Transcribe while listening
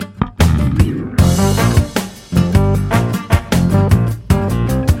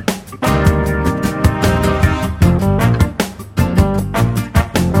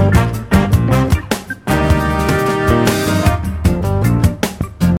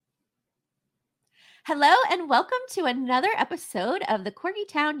Hello and welcome to another episode of the Corgi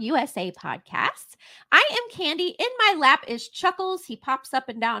Town USA podcast. I am Candy. In my lap is Chuckles. He pops up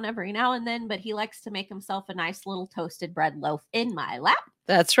and down every now and then, but he likes to make himself a nice little toasted bread loaf in my lap.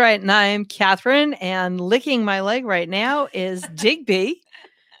 That's right. And I'm Catherine, and licking my leg right now is Digby.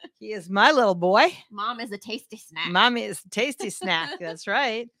 He is my little boy. Mom is a tasty snack. Mommy is a tasty snack. That's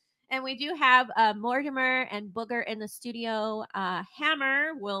right. And we do have Mortimer and Booger in the studio.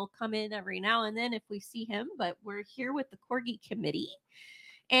 Hammer will come in every now and then if we see him, but we're here with the Corgi Committee.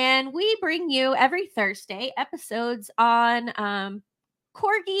 And we bring you every Thursday episodes on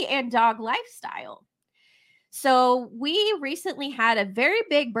Corgi and dog lifestyle. So we recently had a very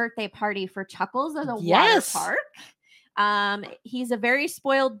big birthday party for Chuckles at a water park. He's a very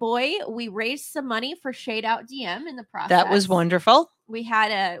spoiled boy. We raised some money for Shade Out DM in the process. That was wonderful. We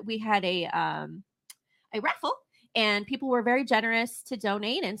had a raffle, and people were very generous to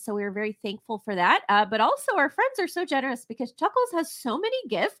donate, and so we were very thankful for that. But also, our friends are so generous because Chuckles has so many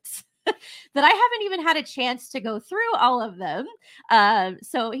gifts that I haven't even had a chance to go through all of them.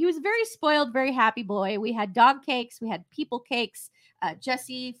 So he was a very spoiled, very happy boy. We had dog cakes, we had people cakes.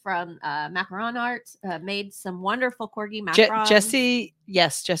 Jesse from Macaron Art made some wonderful corgi macarons.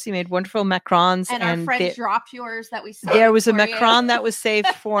 Jesse made wonderful macarons. And our friend dropped yours that we saved. There was a macaron that was saved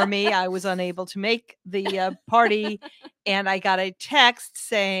for me. I was unable to make the party, and I got a text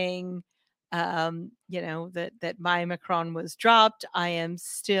saying, that my macaron was dropped. I am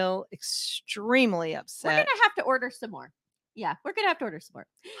still extremely upset. We're going to have to order some more. Yeah, we're going to have to order some more.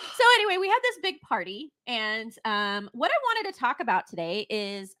 So anyway, we had this big party, and what I wanted to talk about today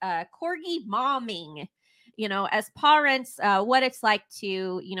is corgi momming. As parents, what it's like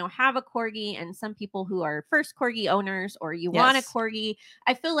to, have a corgi, and some people who are first corgi owners or you want a corgi.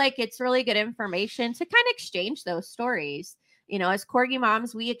 I feel like it's really good information to kind of exchange those stories. As corgi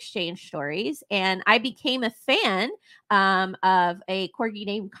moms, we exchange stories, and I became a fan of a corgi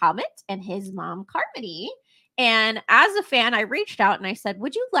named Comet and his mom, Carmody. And as a fan, I reached out and I said,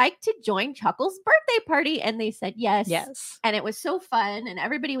 would you like to join Chuckles' birthday party? And they said yes. Yes. And it was so fun, and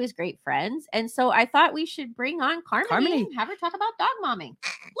everybody was great friends. And so I thought we should bring on Carmody and have her talk about dog momming.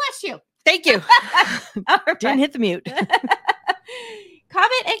 Bless you. Thank you. Right. Didn't hit the mute.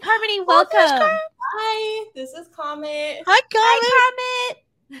 Comet and Carmody, welcome. Hi, this is Comet. Hi, Comet. Hi,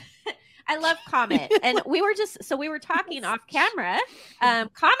 Comet. I love Comet. And we were talking off camera.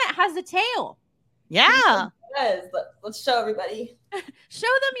 Comet has a tail. Yeah. Yes, let's show everybody. Show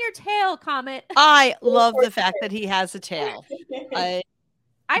them your tail, Comet. I love the fact that he has a tail.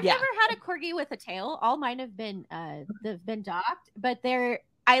 I've never had a corgi with a tail. All mine have been they've been docked, but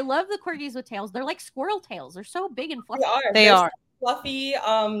I love the corgis with tails. They're like squirrel tails. They're so big and fluffy. They are. Fluffy.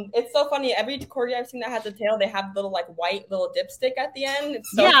 It's so funny. Every corgi I've seen that has a tail, they have little like white little dipstick at the end.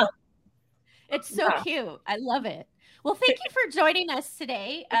 It's so funny. It's so cute. I love it. Well, thank you for joining us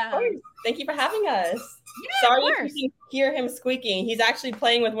today. Thank you for having us. Yeah, sorry if you can hear him squeaking. He's actually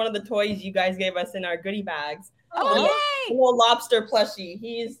playing with one of the toys you guys gave us in our goodie bags. Oh, yay! A little lobster plushie.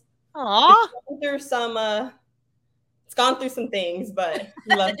 He's gone through some. It's gone through some things, but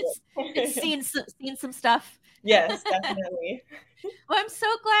he loves it. It's seen some stuff. Yes, definitely. Well, I'm so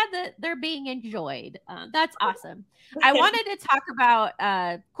glad that they're being enjoyed. That's awesome. I wanted to talk about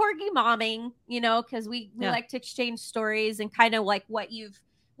corgi momming, because we like to exchange stories and kind of like what you've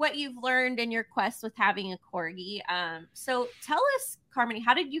learned in your quest with having a corgi. So tell us, Carmody,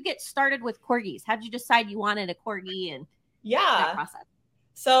 how did you get started with corgis? How did you decide you wanted a corgi and that process?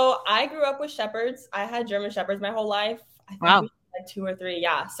 So I grew up with shepherds. I had German shepherds my whole life. I think wow. Like 2 or 3.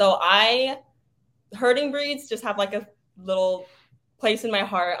 Yeah. So herding breeds just have like a little place in my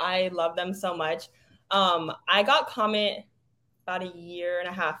heart. I love them so much. I got Comet about 1.5 years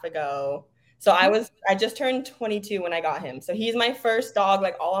ago. So I just turned 22 when I got him. So he's my first dog,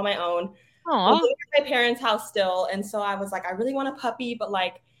 like all on my own. I was at my parents' house still. And so I was like, I really want a puppy, but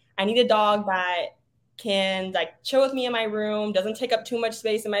like I need a dog that can like chill with me in my room, doesn't take up too much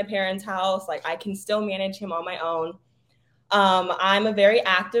space in my parents' house. Like I can still manage him on my own. I'm a very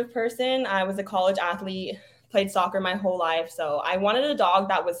active person. I was a college athlete, played soccer my whole life. So I wanted a dog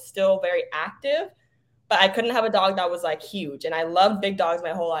that was still very active, but I couldn't have a dog that was like huge. And I loved big dogs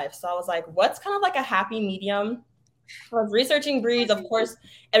my whole life. So I was like, what's kind of like a happy medium? I was researching breeds. Of course,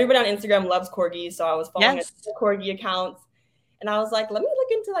 everybody on Instagram loves corgis. So I was following the corgi accounts. And I was like, let me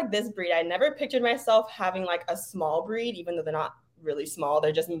look into like this breed. I never pictured myself having like a small breed, even though they're not really small.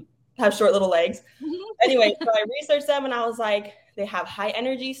 They're just have short little legs. Anyway, so I researched them and I was like, they have high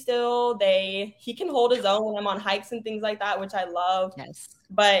energy still. He can hold his own when I'm on hikes and things like that, which I love. Yes.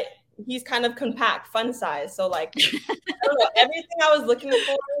 But he's kind of compact, fun size. So like, I don't know, everything I was looking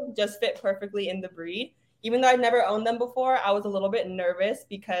for just fit perfectly in the breed. Even though I'd never owned them before, I was a little bit nervous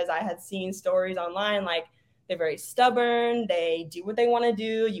because I had seen stories online like they're very stubborn, they do what they want to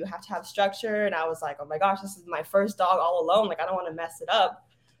do, you have to have structure. And I was like, oh my gosh, this is my first dog all alone. Like, I don't want to mess it up.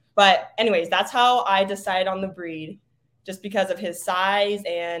 But anyways, that's how I decided on the breed, just because of his size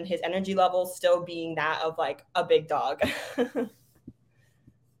and his energy levels still being that of like a big dog.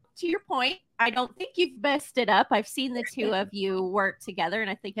 To your point, I don't think you've messed it up. I've seen the two of you work together, and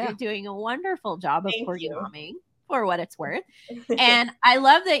I think you're doing a wonderful job of corgi momming, for what it's worth. And I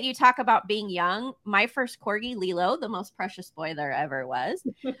love that you talk about being young. My first corgi, Lilo, the most precious boy there ever was,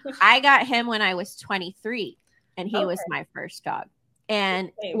 I got him when I was 23, and he was my first dog.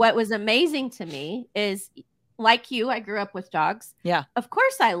 And what was amazing to me is, like you, I grew up with dogs. Yeah. Of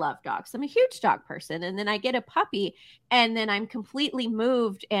course I love dogs. I'm a huge dog person. And then I get a puppy, and then I'm completely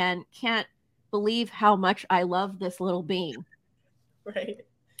moved and can't believe how much I love this little being. Right.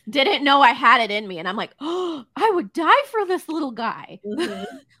 Didn't know I had it in me. And I'm like, oh, I would die for this little guy. Mm-hmm.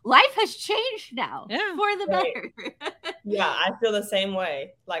 Life has changed now for the better. Yeah, I feel the same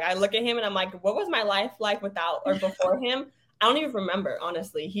way. Like, I look at him and I'm like, what was my life like without or before him? I don't even remember,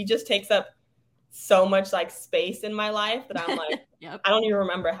 honestly. He just takes up so much like space in my life that I'm like, I don't even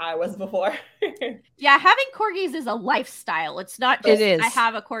remember how I was before. Yeah, having corgis is a lifestyle. It's not just I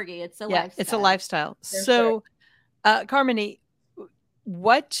have a corgi. It's a lifestyle. It's a lifestyle. So, Carmony,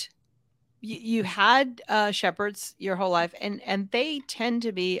 what you had shepherds your whole life, and they tend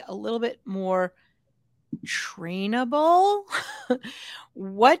to be a little bit more trainable.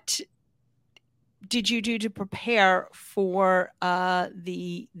 What did you do to prepare for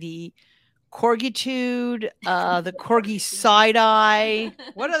the corgitude, the corgi side eye?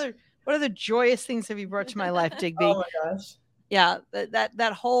 What other joyous things have you brought to my life, Digby? Oh my gosh. Yeah,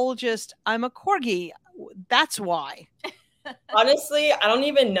 that whole just, I'm a corgi. That's why. Honestly, I don't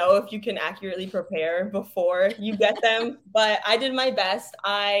even know if you can accurately prepare before you get them, but I did my best.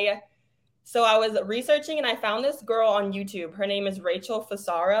 So I was researching and I found this girl on YouTube. Her name is Rachel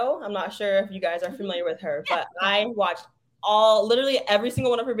Fasaro. I'm not sure if you guys are familiar with her, but I watched literally every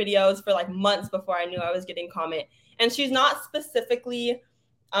single one of her videos for like months before I knew I was getting comment. And she's not specifically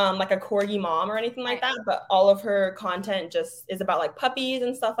like a corgi mom or anything like that, but all of her content just is about like puppies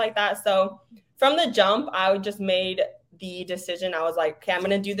and stuff like that. So from the jump, I just made the decision. I was like, okay, I'm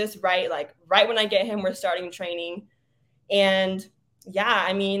going to do this right. Like right when I get him, we're starting training. And yeah,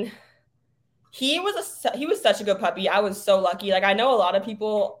 I mean, he was such a good puppy. I was so lucky. Like, I know a lot of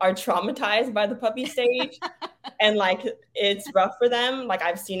people are traumatized by the puppy stage and like it's rough for them. Like,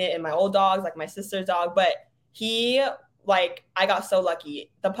 I've seen it in my old dogs, like my sister's dog, but I got so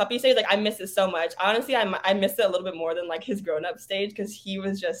lucky. The puppy stage, like, I miss it so much. Honestly, I miss it a little bit more than like his grown-up stage, because he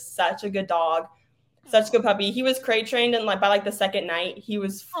was just such a good dog, such a good puppy. He was crate trained, and like by like the second night, he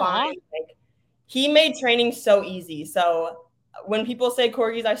was fine. Like, he made training so easy. So when people say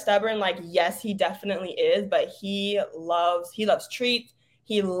corgis are stubborn, like, yes, he definitely is, but he loves treats.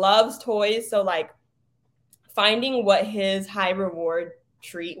 He loves toys. So like finding what his high reward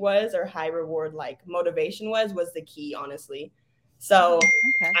treat was, or high reward like motivation was the key, honestly. So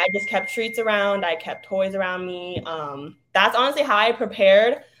I just kept treats around. I kept toys around me. That's honestly how I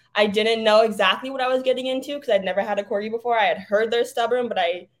prepared. I didn't know exactly what I was getting into because I'd never had a corgi before. I had heard they're stubborn, but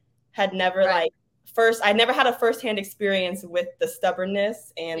I had never I never had a firsthand experience with the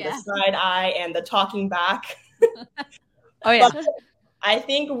stubbornness and the side eye and the talking back. But I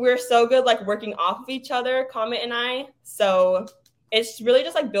think we're so good like working off of each other, Comet and I. So it's really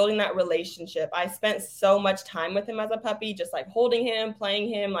just like building that relationship. I spent so much time with him as a puppy, just like holding him,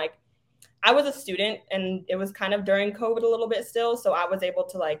 playing him. Like, I was a student and it was kind of during COVID a little bit still. So I was able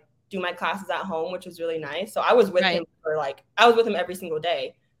to like do my classes at home, which was really nice. So I was with him I was with him every single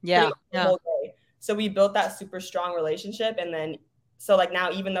day. The whole day. So we built that super strong relationship. And then, so like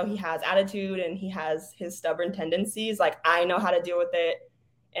now, even though he has attitude and he has his stubborn tendencies, like I know how to deal with it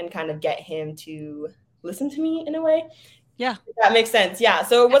and kind of get him to listen to me in a way. Yeah. If that makes sense. Yeah.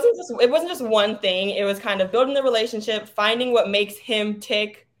 So it wasn't just one thing. It was kind of building the relationship, finding what makes him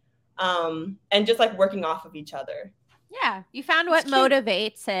tick, and just like working off of each other. Yeah, you found what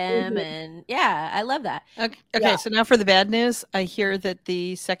motivates him, and I love that. Okay, so now for the bad news. I hear that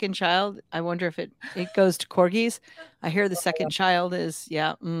the second child, I wonder if it goes to corgis. I hear the second child is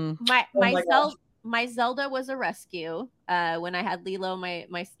my Zelda was a rescue. When I had Lilo,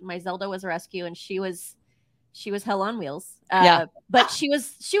 my Zelda was a rescue, and she was hell on wheels. But she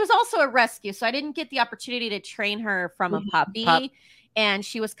was also a rescue, so I didn't get the opportunity to train her from a puppy. And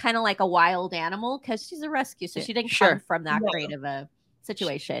she was kind of like a wild animal because she's a rescue. So she didn't come from that great of a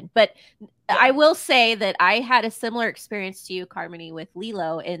situation. But I will say that I had a similar experience to you, Carmony, with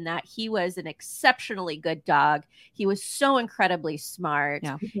Lilo, in that he was an exceptionally good dog. He was so incredibly smart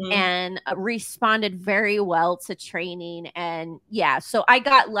and responded very well to training. And so I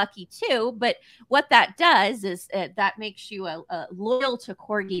got lucky too. But what that does is that makes you loyal to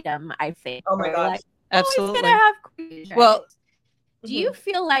corgidom, I think. Oh my gosh. Like, absolutely. Gonna have corgis, right? Well, do you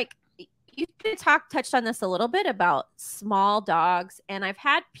feel like you touched on this a little bit about small dogs, and I've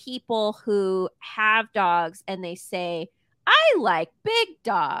had people who have dogs and they say, I like big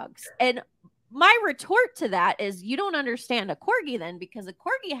dogs. And my retort to that is, you don't understand a corgi then, because a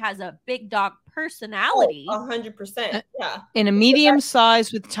corgi has a big dog personality. 100%. Yeah. In a medium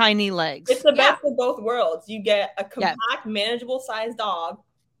size with tiny legs. It's the best of both worlds. You get a compact, manageable sized dog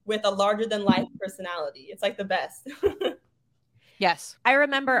with a larger than life personality. It's like the best. Yes. I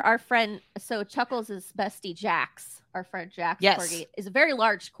remember our friend, so Chuckles' bestie Jax, our friend Jax corgi, is a very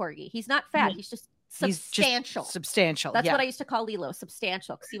large corgi. He's not fat. He's just substantial. Substantial. That's what I used to call Lilo,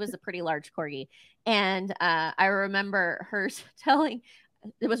 substantial, because he was a pretty large corgi. And I remember her telling,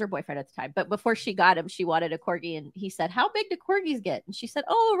 it was her boyfriend at the time, but before she got him, she wanted a corgi. And he said, how big do corgis get? And she said,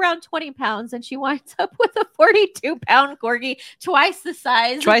 oh, around 20 pounds. And she winds up with a 42-pound corgi, twice the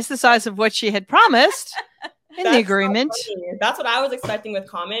size of what she had promised. In the agreement. So that's what I was expecting with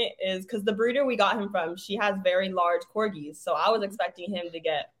Comet, is because the breeder we got him from, she has very large corgis. So I was expecting him to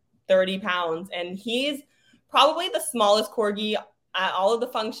get 30 pounds. And he's probably the smallest corgi at all of the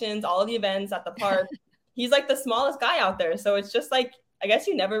functions, all of the events at the park. He's like the smallest guy out there. So it's just like, I guess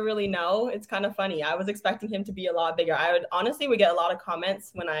you never really know. It's kind of funny. I was expecting him to be a lot bigger. I would honestly get a lot of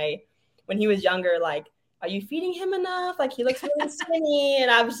comments when he was younger, like, are you feeding him enough? Like, he looks really skinny.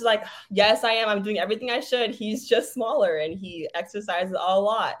 And I was just like, yes, I am. I'm doing everything I should. He's just smaller and he exercises a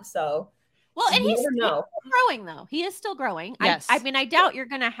lot. So, well, and he's still growing, though. He is still growing. Yes. I mean, I doubt you're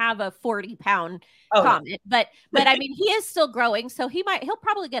going to have a 40-pound Comet, but I mean, he is still growing. So he'll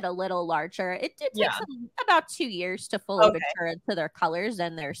probably get a little larger. It takes him about 2 years to fully mature into their colors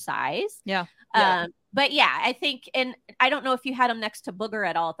and their size. Yeah. But I think, and I don't know if you had him next to Booger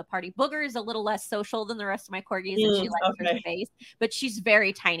at all at the party. Booger is a little less social than the rest of my corgis, and she likes her space, but she's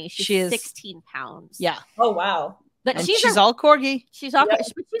very tiny. She's 16 pounds. Yeah. Oh, wow. But she's all corgi. She's all, but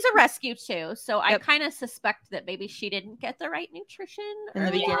she's a rescue too. So I kind of suspect that maybe she didn't get the right nutrition in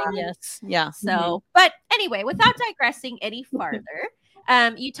the beginning. Yes. Yeah. So, but anyway, without digressing any farther,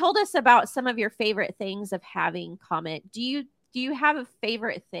 you told us about some of your favorite things of having Comet. Do you have a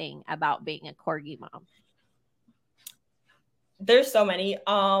favorite thing about being a corgi mom? There's so many.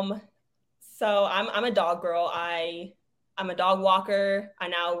 So I'm a dog girl. I'm a dog walker. I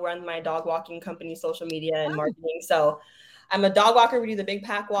now run my dog walking company, social media and marketing. So I'm a dog walker. We do the big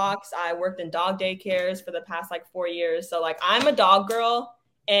pack walks. I worked in dog daycares for the past 4 years. So I'm a dog girl,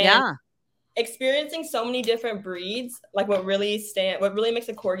 and experiencing so many different breeds. What really makes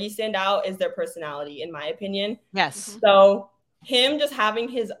a corgi stand out is their personality, in my opinion. Yes. So him just having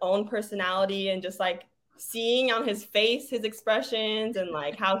his own personality and just seeing on his face his expressions and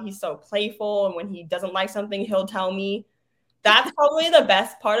how he's so playful, and when he doesn't like something, he'll tell me. That's probably the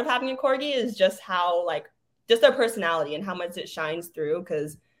best part of having a corgi, is just how just their personality and how much it shines through.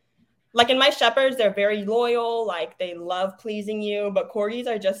 Because in my shepherds, they're very loyal, they love pleasing you, but corgis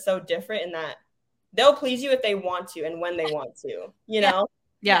are just so different in that they'll please you if they want to and when they want to, you know?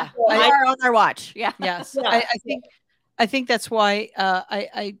 Yeah. So they are on their watch. Yeah. Yes. Yeah. I think that's why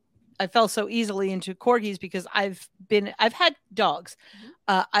I fell so easily into corgis, because I've had dogs.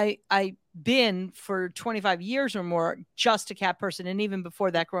 I've been for 25 years or more just a cat person, and even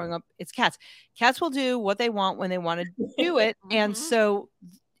before that, growing up, it's cats. Cats will do what they want when they want to do it, and so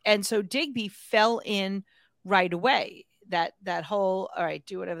Digby fell in right away. That whole, all right,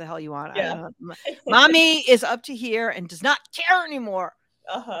 do whatever the hell you want. Yeah. Mommy is up to here and does not care anymore.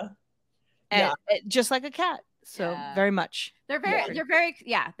 And just like a cat. So very much. They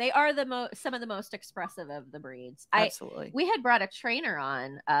are some of the most expressive of the breeds. Absolutely. We had brought a trainer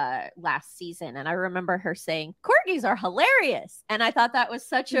on last season, and I remember her saying, corgis are hilarious. And I thought that was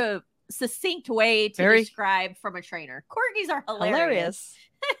such a succinct way to describe from a trainer. Corgis are hilarious.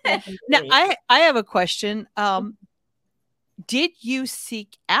 Now, I have a question. Did you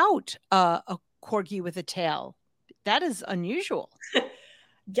seek out a corgi with a tail? That is unusual.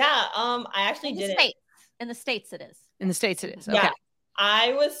 I actually did it. In the States, it is. In the States, it is. Okay. Yeah.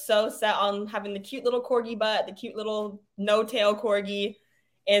 I was so set on having the cute little corgi butt, the cute little no-tail corgi.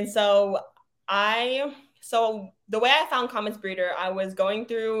 And so the way I found Comet's breeder, I was going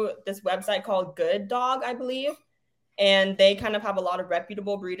through this website called Good Dog, I believe. And they kind of have a lot of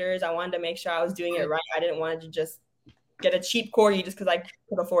reputable breeders. I wanted to make sure I was doing it right. I didn't want to just get a cheap corgi just because I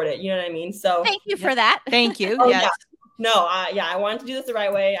could afford it. You know what I mean? So thank you for that. Thank you. Oh, Yes. yeah. No, I wanted to do this the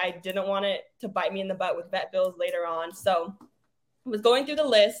right way. I didn't want it to bite me in the butt with vet bills later on. So I was going through the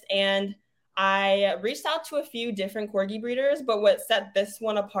list and I reached out to a few different corgi breeders, but what set this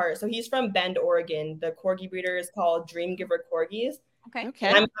one apart, so he's from Bend, Oregon. The corgi breeder is called Dream Giver Corgis. Okay.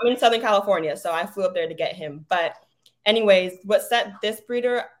 I'm in Southern California, so I flew up there to get him. But anyways, what set this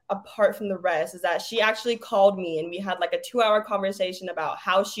breeder apart from the rest is that she actually called me and we had like a 2-hour conversation about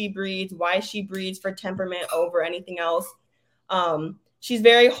how she breeds, why she breeds for temperament over anything else. She's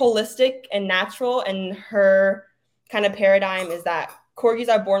very holistic and natural, and her kind of paradigm is that corgis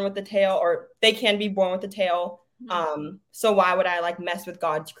are born with the tail, or they can be born with the tail. So why would I like mess with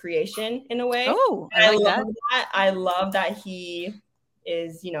God's creation in a way? Oh, I like that. I love that he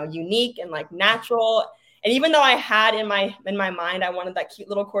is, you know, unique and like natural. And even though I had in my mind, I wanted that cute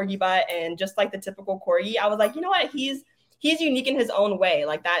little corgi butt and just like the typical corgi, I was like, you know what? He's unique in his own way.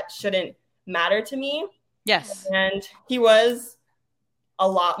 Like that shouldn't matter to me. Yes. And he was a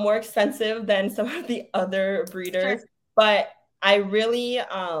lot more expensive than some of the other breeders, Sure. but I really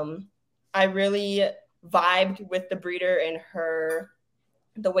vibed with the breeder and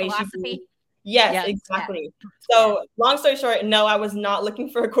the way Philosophy. she breeds. Yes, exactly. So long story short, no, I was not looking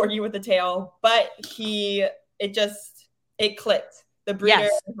for a corgi with a tail, but it clicked. The breeder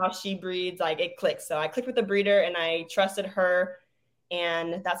and how she breeds, like it clicked. So I clicked with the breeder and I trusted her.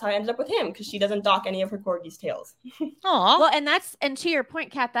 And that's how I ended up with him, because she doesn't dock any of her corgi's tails. Aw. Well, and to your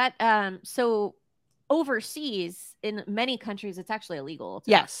point, Kat, that so overseas in many countries it's actually illegal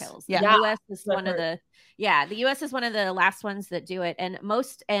to dock tails. The US is one of the the US is one of the last ones that do it, and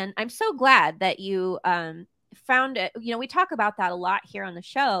I'm so glad that you found it. You know, we talk about that a lot here on the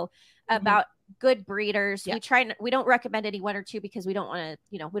show about good breeders. We don't recommend any one or two because we don't want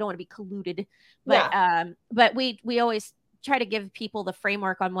to be colluded, but we always try to give people the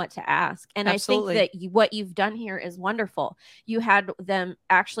framework on what to ask. And Absolutely. I think that what you've done here is wonderful. You had them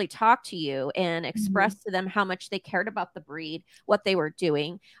actually talk to you and express to them how much they cared about the breed, what they were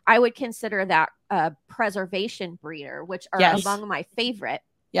doing. I would consider that a preservation breeder, which are among my favorite.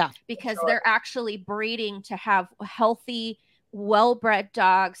 Yeah. Because they're actually breeding to have healthy, well-bred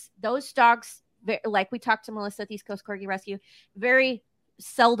dogs. Those dogs, like we talked to Melissa at East Coast Corgi Rescue, very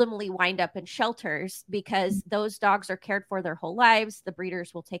seldomly wind up in shelters because those dogs are cared for their whole lives. The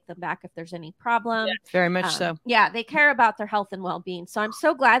breeders will take them back if there's any problem. Very much so. Yeah, they care about their health and well-being. So I'm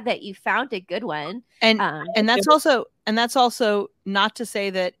so glad that you found a good one. And that's also not to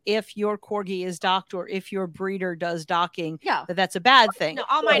say that if your corgi is docked or if your breeder does docking, that's a bad thing. No,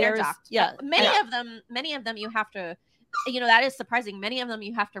 all mine are docked. Yeah, many of them you have to. That is surprising. Many of them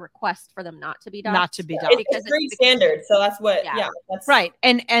you have to request for them not to be docked. Not to be docked. It's breed standard. So that's what, that's right.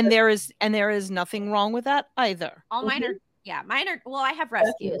 And there is nothing wrong with that either. All mine are, mine are, well, I have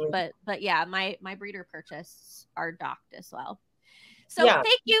rescues, but my breeder purchase are docked as well. So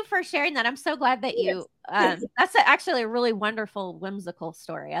thank you for sharing that. I'm so glad that you, that's actually a really wonderful, whimsical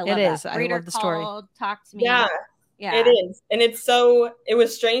story. I love it. I love the story. Talked to me. Yeah, it is. And it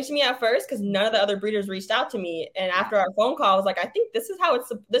was strange to me at first because none of the other breeders reached out to me. And after our phone call, I was like, I think this is how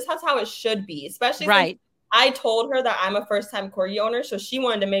it should be, especially since I told her that I'm a first-time corgi owner. So she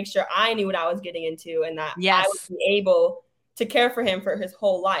wanted to make sure I knew what I was getting into and that I would be able to care for him for his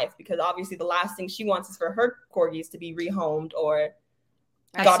whole life, because obviously the last thing she wants is for her corgis to be rehomed or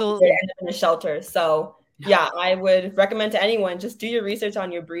end up in a shelter. So I would recommend to anyone, just do your research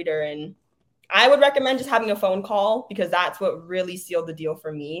on your breeder, and I would recommend just having a phone call, because that's what really sealed the deal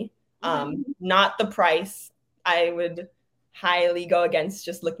for me. Not the price. I would highly go against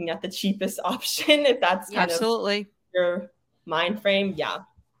just looking at the cheapest option if that's kind of your mind frame. Yeah,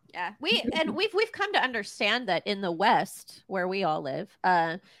 we've come to understand that in the West, where we all live,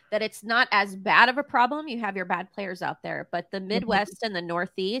 that it's not as bad of a problem. You have your bad players out there, but the Midwest and the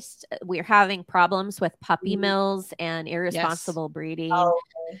Northeast, we're having problems with puppy mills and irresponsible breeding.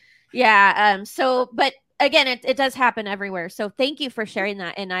 Yeah. But again, it does happen everywhere. So thank you for sharing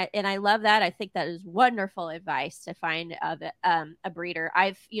that. And I love that. I think that is wonderful advice to find a breeder.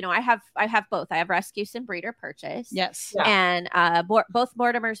 I have both. I have rescues and breeder purchase. Yes. And both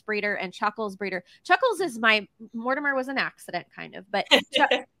Mortimer's breeder and Chuckles' breeder. Chuckles is Mortimer was an accident kind of, but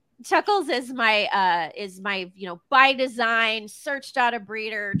Chuckles is my by design, searched out a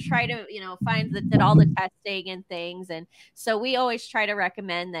breeder, try to, find that did all the testing and things. And so we always try to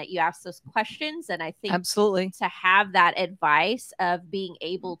recommend that you ask those questions. And I think absolutely to have that advice of being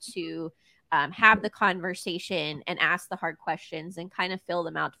able to have the conversation and ask the hard questions and kind of fill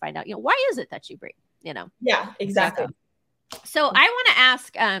them out to find out, why is it that you breed, Yeah, exactly. So I want to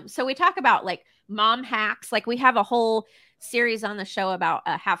ask, so we talk about like mom hacks. Like we have a whole series on the show about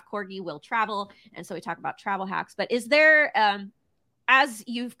Half Corgi Will Travel, and so we talk about travel hacks. But is there as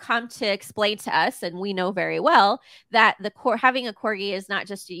you've come to explain to us, and we know very well that having a corgi is not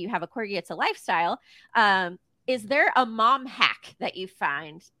just you have a corgi, it's a lifestyle. Is there a mom hack that you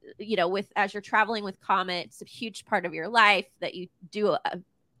find, with as you're traveling with Comet, it's a huge part of your life that you do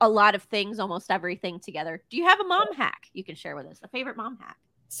a lot of things, almost everything together. Do you have a mom hack you can share with us? A favorite mom hack?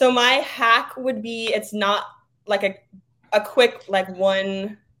 So my hack would be, it's not like a quick, like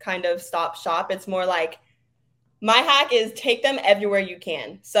one kind of stop shop. It's more like, my hack is take them everywhere you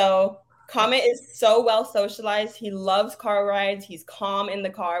can. So Comet is so well socialized. He loves car rides. He's calm in the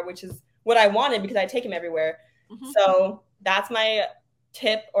car, which is what I wanted because I take him everywhere. Mm-hmm. So that's my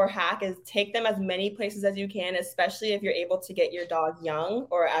tip or hack, is take them as many places as you can, especially if you're able to get your dog young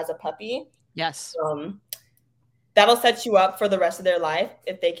or as a puppy. Yes. That'll set you up for the rest of their life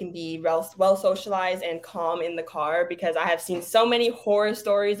if they can be well socialized and calm in the car, because I have seen so many horror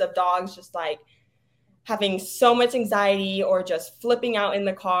stories of dogs just like having so much anxiety or just flipping out in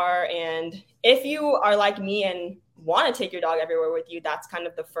the car. And if you are like me and want to take your dog everywhere with you, that's kind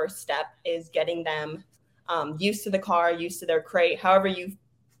of the first step, is getting them used to the car, used to their crate, however you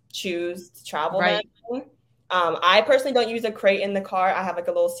choose to travel. Right. I personally don't use a crate in the car. I have like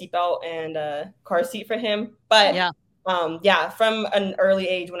a little seatbelt and a car seat for him. But from an early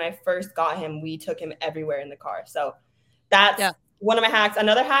age, when I first got him, we took him everywhere in the car. So that's one of my hacks.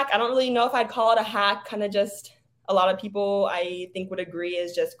 Another hack, I don't really know if I'd call it a hack, kind of just a lot of people I think would agree,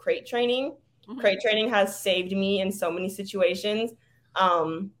 is just crate training. Mm-hmm. Crate training has saved me in so many situations.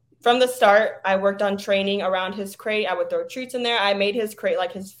 From the start, I worked on training around his crate. I would throw treats in there. I made his crate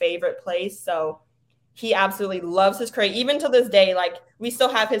like his favorite place. So he absolutely loves his crate. Even to this day, like we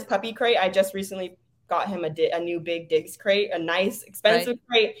still have his puppy crate. I just recently got him a new big Digs crate, a nice, expensive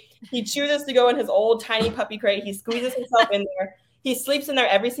crate. He chooses to go in his old tiny puppy crate. He squeezes himself in there. He sleeps in there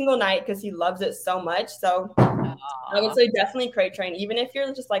every single night because he loves it so much. So I would say definitely crate train, even if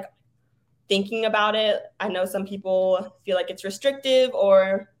you're just like thinking about it. I know some people feel like it's restrictive,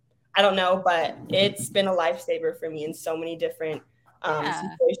 or I don't know, but it's been a lifesaver for me in so many different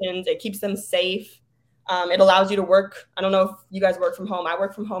situations. It keeps them safe. It allows you to work. I don't know if you guys work from home. I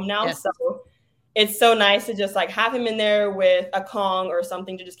work from home now. Yes. So it's so nice to just like have him in there with a Kong or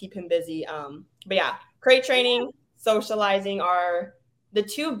something to just keep him busy. But yeah, crate training, socializing are the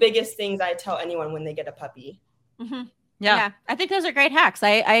two biggest things I tell anyone when they get a puppy. Mm-hmm. Yeah, I think those are great hacks.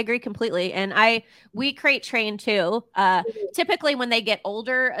 I agree completely. And we crate train too. Typically when they get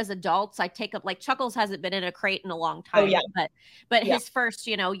older as adults, I take up, like Chuckles hasn't been in a crate in a long time, but his first,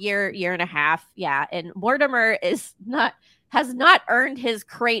 year and a half. Yeah. And Mortimer has not earned his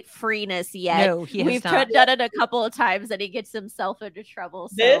crate freeness yet. No, We've done it a couple of times and he gets himself into trouble.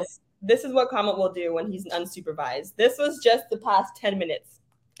 So. This is what Comet will do when he's unsupervised. This was just the past 10 minutes.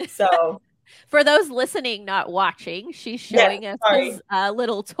 So for those listening, not watching, she's showing us his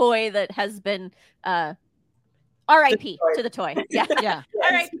little toy that has been RIP to the toy. Yeah. Yeah.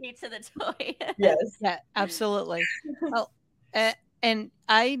 RIP to the toy. Yes. Yeah, absolutely. Well, and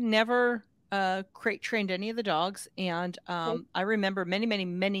I never crate trained any of the dogs. And I remember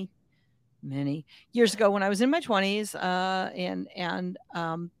many years ago when I was in my 20s and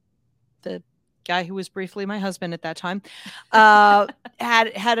the guy who was briefly my husband at that time,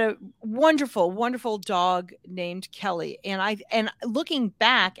 had a wonderful dog named Kelly. And looking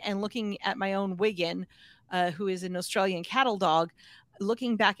back and looking at my own Wigan, who is an Australian cattle dog,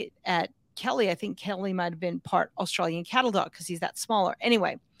 looking back at Kelly, I think Kelly might've been part Australian cattle dog because he's that smaller.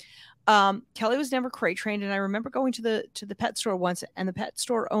 Anyway, Kelly was never crate trained. And I remember going to the pet store once, and the pet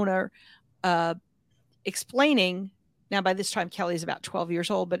store owner, explaining, now, by this time, Kelly is about 12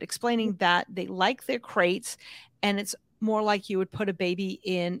 years old, but explaining that they like their crates, and it's more like you would put a baby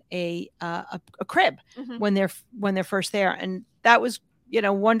in a crib when they're first there. And that was,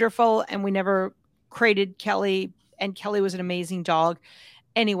 wonderful. And we never crated Kelly, and Kelly was an amazing dog.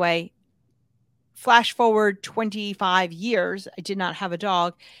 Anyway, flash forward 25 years, I did not have a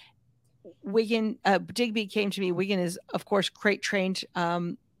dog. Wigan, Digby came to me. Wigan is, of course, crate trained.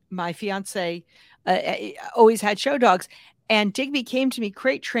 My fiance always had show dogs, and Digby came to me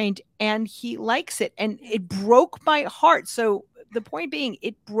crate trained, and he likes it, and it broke my heart. So the point being,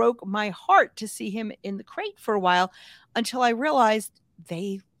 it broke my heart to see him in the crate for a while, until I realized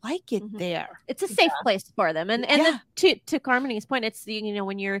they like it there. It's a safe place for them. And to Carmony's point, it's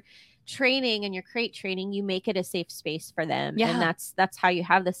when you're training and your crate training, you make it a safe space for them. Yeah. And that's how you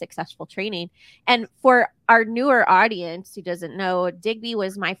have the successful training. And for our newer audience who doesn't know, Digby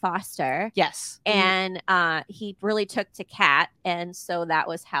was my foster. Yes. And he really took to Cat. And so that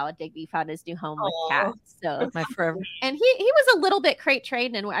was how Digby found his new home with Cat. So My forever. and he was a little bit crate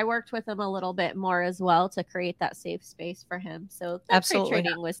trained, and I worked with him a little bit more as well to create that safe space for him. So that Absolutely. crate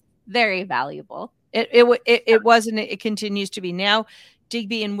training was very valuable. It was, and it continues to be. Now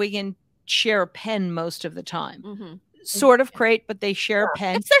Digby and Wigan share a pen most of the time. Mm-hmm. Sort of crate, but they share a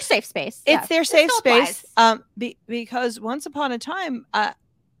pen. It's their safe space. It's their safe still space. applies. Because once upon a time,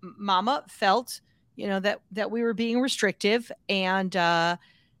 Mama felt, that we were being restrictive, and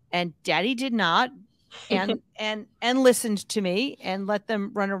Daddy did not, and listened to me and let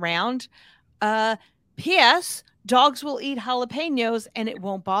them run around. P.S. Dogs will eat jalapenos and it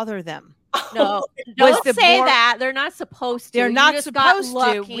won't bother them. No, Was don't the say more- that. They're not supposed to. They're You not just got supposed to.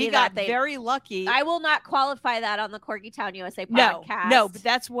 lucky We that got very lucky. I will not qualify that on the Corgi Town USA No, podcast. but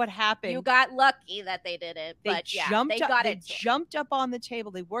that's what happened. You got lucky that they did it. They But yeah, jumped they up, got they it. jumped up on the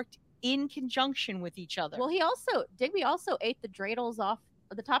table. They worked in conjunction with each other. Well, Digby also ate the dreidels off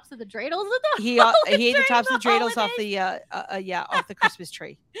the tops of the dreidels. He ate the tops of the dreidels off the Christmas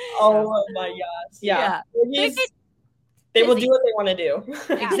tree. Oh my gosh. Yeah. They will do what they want to do.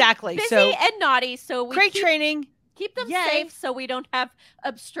 Yeah. Exactly. Busy So and naughty. So we crate training. keep them Yay. safe so we don't have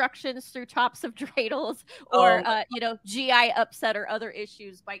obstructions through tops of dreidels or GI upset or other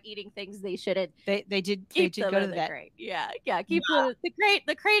issues by eating things they shouldn't. They did Them go to in the vet. crate. Yeah. Keep the crate.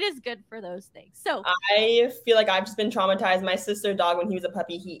 The crate is good for those things. So I feel like I've just been traumatized. My sister's dog, when he was a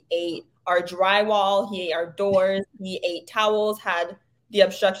puppy, he ate our drywall, he ate our doors, he ate towels, had the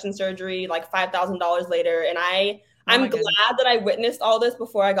obstruction surgery like $5,000 later. And I'm glad that I witnessed all this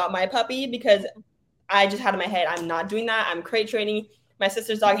before I got my puppy, because I just had in my head, I'm not doing that. I'm crate training. My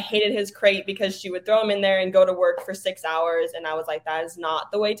sister's dog hated his crate because she would throw him in there and go to work for 6 hours. And I was like, that is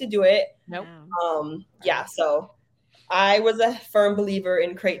not the way to do it. Nope. So I was a firm believer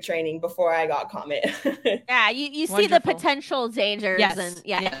in crate training before I got Comet. yeah, you see the potential dangers. Yes. And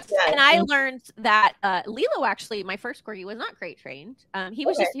Yes. And I learned that Lilo, actually, my first corgi, was not crate trained. He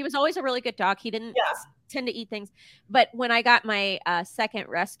was always a really good dog. He didn't tend to eat things. But when I got my second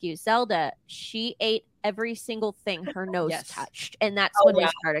rescue, Zelda, she ate every single thing her nose touched. And that's when we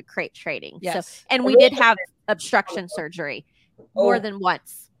started crate training. Yes. So, and we did have obstruction surgery more than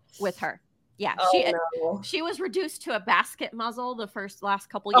once with her. Yeah, she was reduced to a basket muzzle the last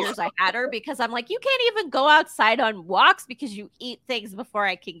couple years I had her, because I'm like, you can't even go outside on walks because you eat things before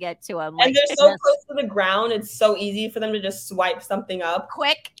I can get to them. And they're so close to the ground, it's so easy for them to just swipe something up.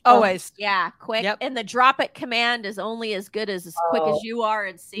 Quick. Always. Yeah, quick. Yep. And the drop it command is only as good as quick as you are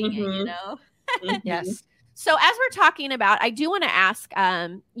in seeing it, Yes. So as we're talking about, I do want to ask,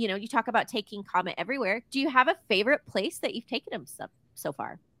 you talk about taking Comet everywhere. Do you have a favorite place that you've taken him so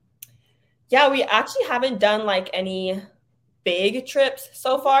far? Yeah, we actually haven't done like any big trips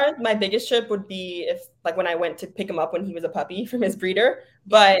so far. My biggest trip would be when I went to pick him up when he was a puppy from his breeder.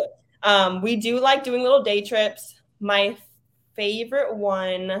 But we do like doing little day trips. My favorite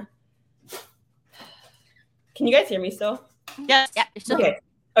one. Can you guys hear me still? Yes. Yeah.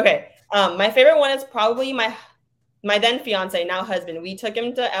 Okay. My favorite one is probably my then fiance, now husband. We took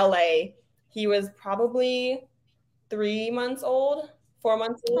him to LA. He was probably 4 months old.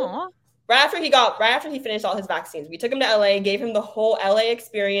 Aww. Right after he finished all his vaccines, we took him to LA, gave him the whole LA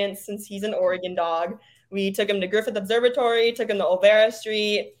experience since he's an Oregon dog. We took him to Griffith Observatory, took him to Olvera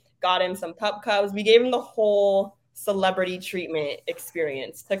Street, got him some pup cubs. We gave him the whole celebrity treatment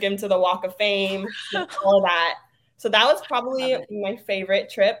experience. Took him to the Walk of Fame, all of that. So that was probably my favorite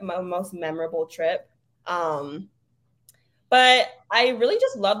trip, my most memorable trip. But I really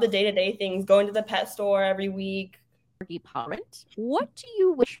just love the day-to-day things, going to the pet store every week. Corgi parent, what do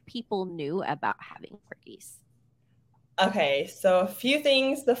you wish people knew about having corgis? Okay, so a few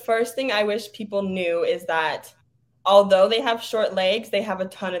things. The first thing I wish people knew is that although they have short legs, they have a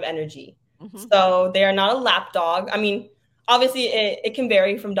ton of energy. Mm-hmm. So they are not a lap dog. I mean, obviously it can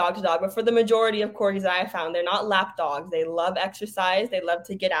vary from dog to dog, but for the majority of corgis that I found, they're not lap dogs. They love exercise. They love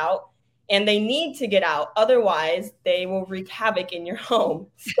to get out, and they need to get out. Otherwise, they will wreak havoc in your home.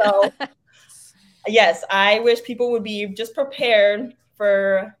 So yes, I wish people would be just prepared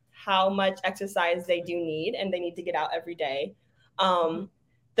for how much exercise they do need, and they need to get out every day. The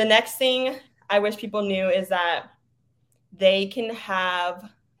next thing I wish people knew is that they can have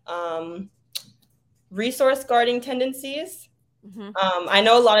resource guarding tendencies. Mm-hmm. I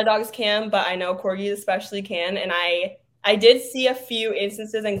know a lot of dogs can, but I know corgis especially can. And I did see a few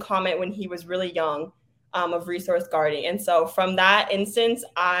instances in Comet when he was really young of resource guarding. And so from that instance,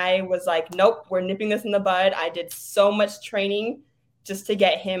 I was like, nope, we're nipping this in the bud. I did so much training just to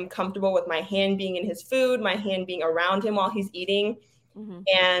get him comfortable with my hand being in his food, my hand being around him while he's eating. Mhm.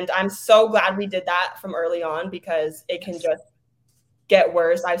 And I'm so glad we did that from early on, because it can just get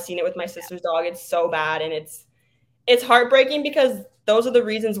worse. I've seen it with my sister's dog. It's so bad. And it's heartbreaking, because those are the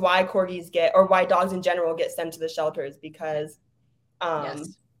reasons why corgis or why dogs in general get sent to the shelters, because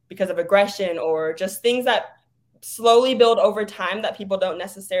of aggression or just things that slowly build over time that people don't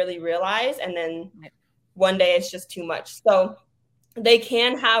necessarily realize. And then one day it's just too much. So they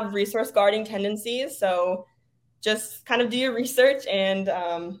can have resource guarding tendencies. So just kind of do your research and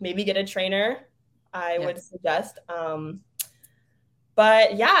maybe get a trainer, I would suggest.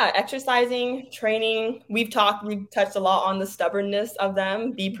 But yeah, exercising, training, we've touched a lot on the stubbornness of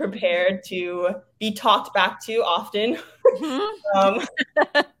them. Be prepared to be talked back to often.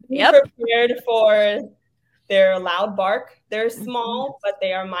 Be prepared for their loud bark. They're small, but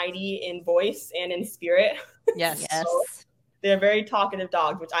they are mighty in voice and in spirit. Yes. So they're very talkative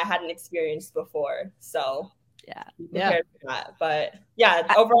dogs, which I hadn't experienced before. So be prepared for that. But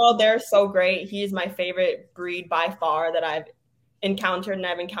yeah, overall, they're so great. He's my favorite breed by far that I've encountered, and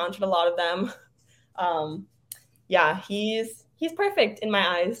I've encountered a lot of them. He's perfect in my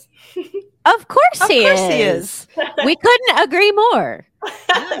eyes. Of course he is. We couldn't agree more.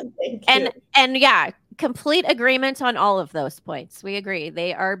 And complete agreement on all of those points. We agree.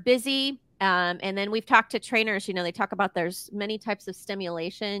 They are busy. And then we've talked to trainers, they talk about there's many types of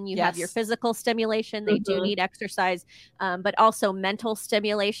stimulation. You have your physical stimulation. They do need exercise, but also mental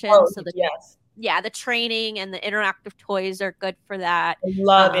stimulation. The training and the interactive toys are good for that. I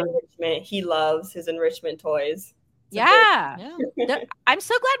love enrichment. He loves his enrichment toys. I'm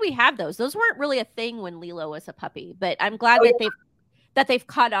so glad we have those. Those weren't really a thing when Lilo was a puppy, but I'm glad that they've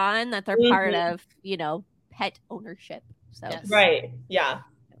caught on, that they're part of, pet ownership. So right. Yeah.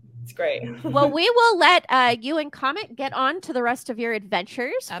 It's great. Well, we will let you and Comet get on to the rest of your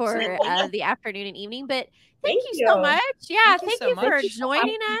adventures for the afternoon and evening. But thank you so much. Yeah, thank you for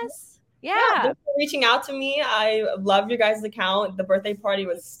joining us. Yeah, thanks for reaching out to me. I love your guys' account. The birthday party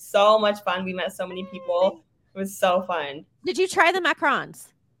was so much fun. We met so many people. It was so fun. Did you try the macarons?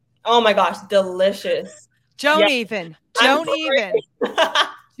 Oh my gosh, delicious. Don't even.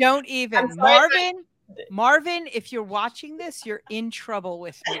 Marvin, if you're watching this, you're in trouble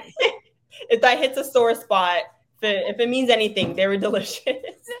with me. If that hits a sore spot, if it means anything, they were delicious.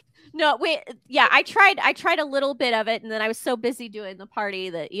 No, I tried a little bit of it, and then I was so busy doing the party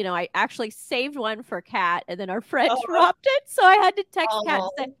that, I actually saved one for Kat, and then our friend dropped it, so I had to text Kat and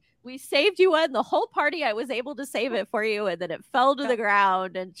say, we saved you one. The whole party, I was able to save it for you, and then it fell to the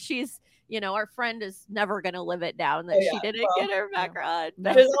ground, and she's, our friend is never going to live it down that she didn't get her macaron.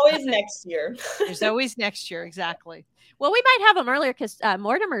 There's always next year. There's always next year, exactly. Well, we might have them earlier because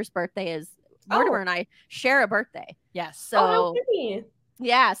Mortimer's birthday is, Mortimer and I share a birthday. Yes. So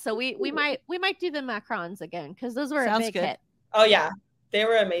so we might do the macarons again because those were a big hit. Oh yeah, they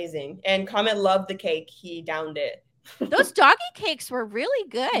were amazing. And Comet loved the cake. He downed it. Those doggy cakes were really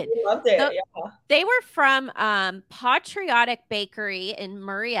good. He loved it. They were from Patriotic Bakery in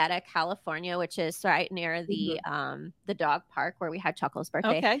Murrieta, California, which is right near the dog park where we had Choco's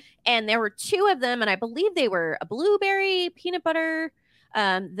birthday. Okay. And there were two of them, and I believe they were a blueberry peanut butter.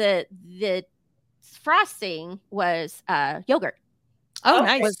 The frosting was yogurt. Oh,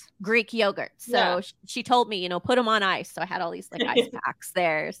 nice. Was Greek yogurt. So she told me, put them on ice. So I had all these ice packs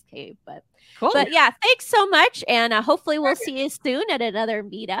there. But cool. But thanks so much. And hopefully we'll see you soon at another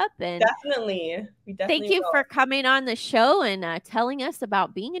meetup. And definitely. Thank you for coming on the show and telling us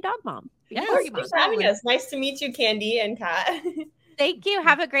about being a dog mom. Thanks for having us. Nice to meet you, Candy and Kat. Thank you.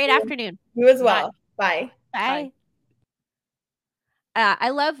 Have a great afternoon. You as well. Bye. Bye. I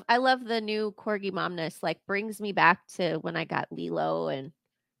love the new corgi momness. Like, brings me back to when I got Lilo and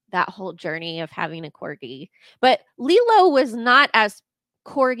that whole journey of having a corgi. But Lilo was not as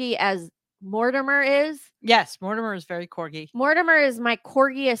corgi as Mortimer is. Yes, Mortimer is very corgi. Mortimer is my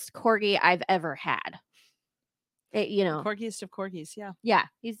corgiest corgi I've ever had. Corgiest of corgis. Yeah.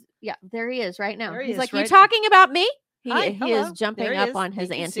 There he is right now. He's like, right. You talking about me? He Hello. is jumping up on his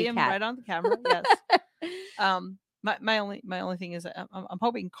auntie cat. cat Right on the camera. Yes. My only thing is I'm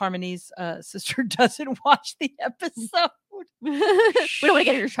hoping Carmony's sister doesn't watch the episode. We don't want to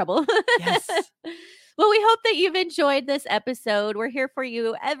get into trouble. Yes. Well, we hope that you've enjoyed this episode. We're here for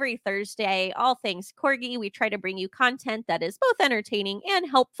you every Thursday, all things corgi. We try to bring you content that is both entertaining and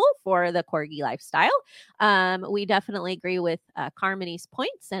helpful for the corgi lifestyle. We definitely agree with Carmony's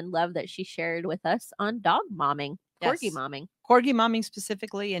points and love that she shared with us on dog momming, corgi momming. Corgi momming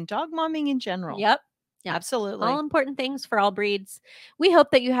specifically and dog momming in general. Yep. Yeah. Absolutely. All important things for all breeds. We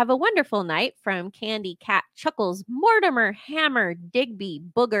hope that you have a wonderful night from Candy, Cat, Chuckles, Mortimer, Hammer, Digby,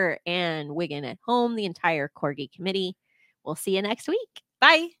 Booger, and Wiggin at home, the entire Corgi committee. We'll see you next week.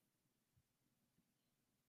 Bye.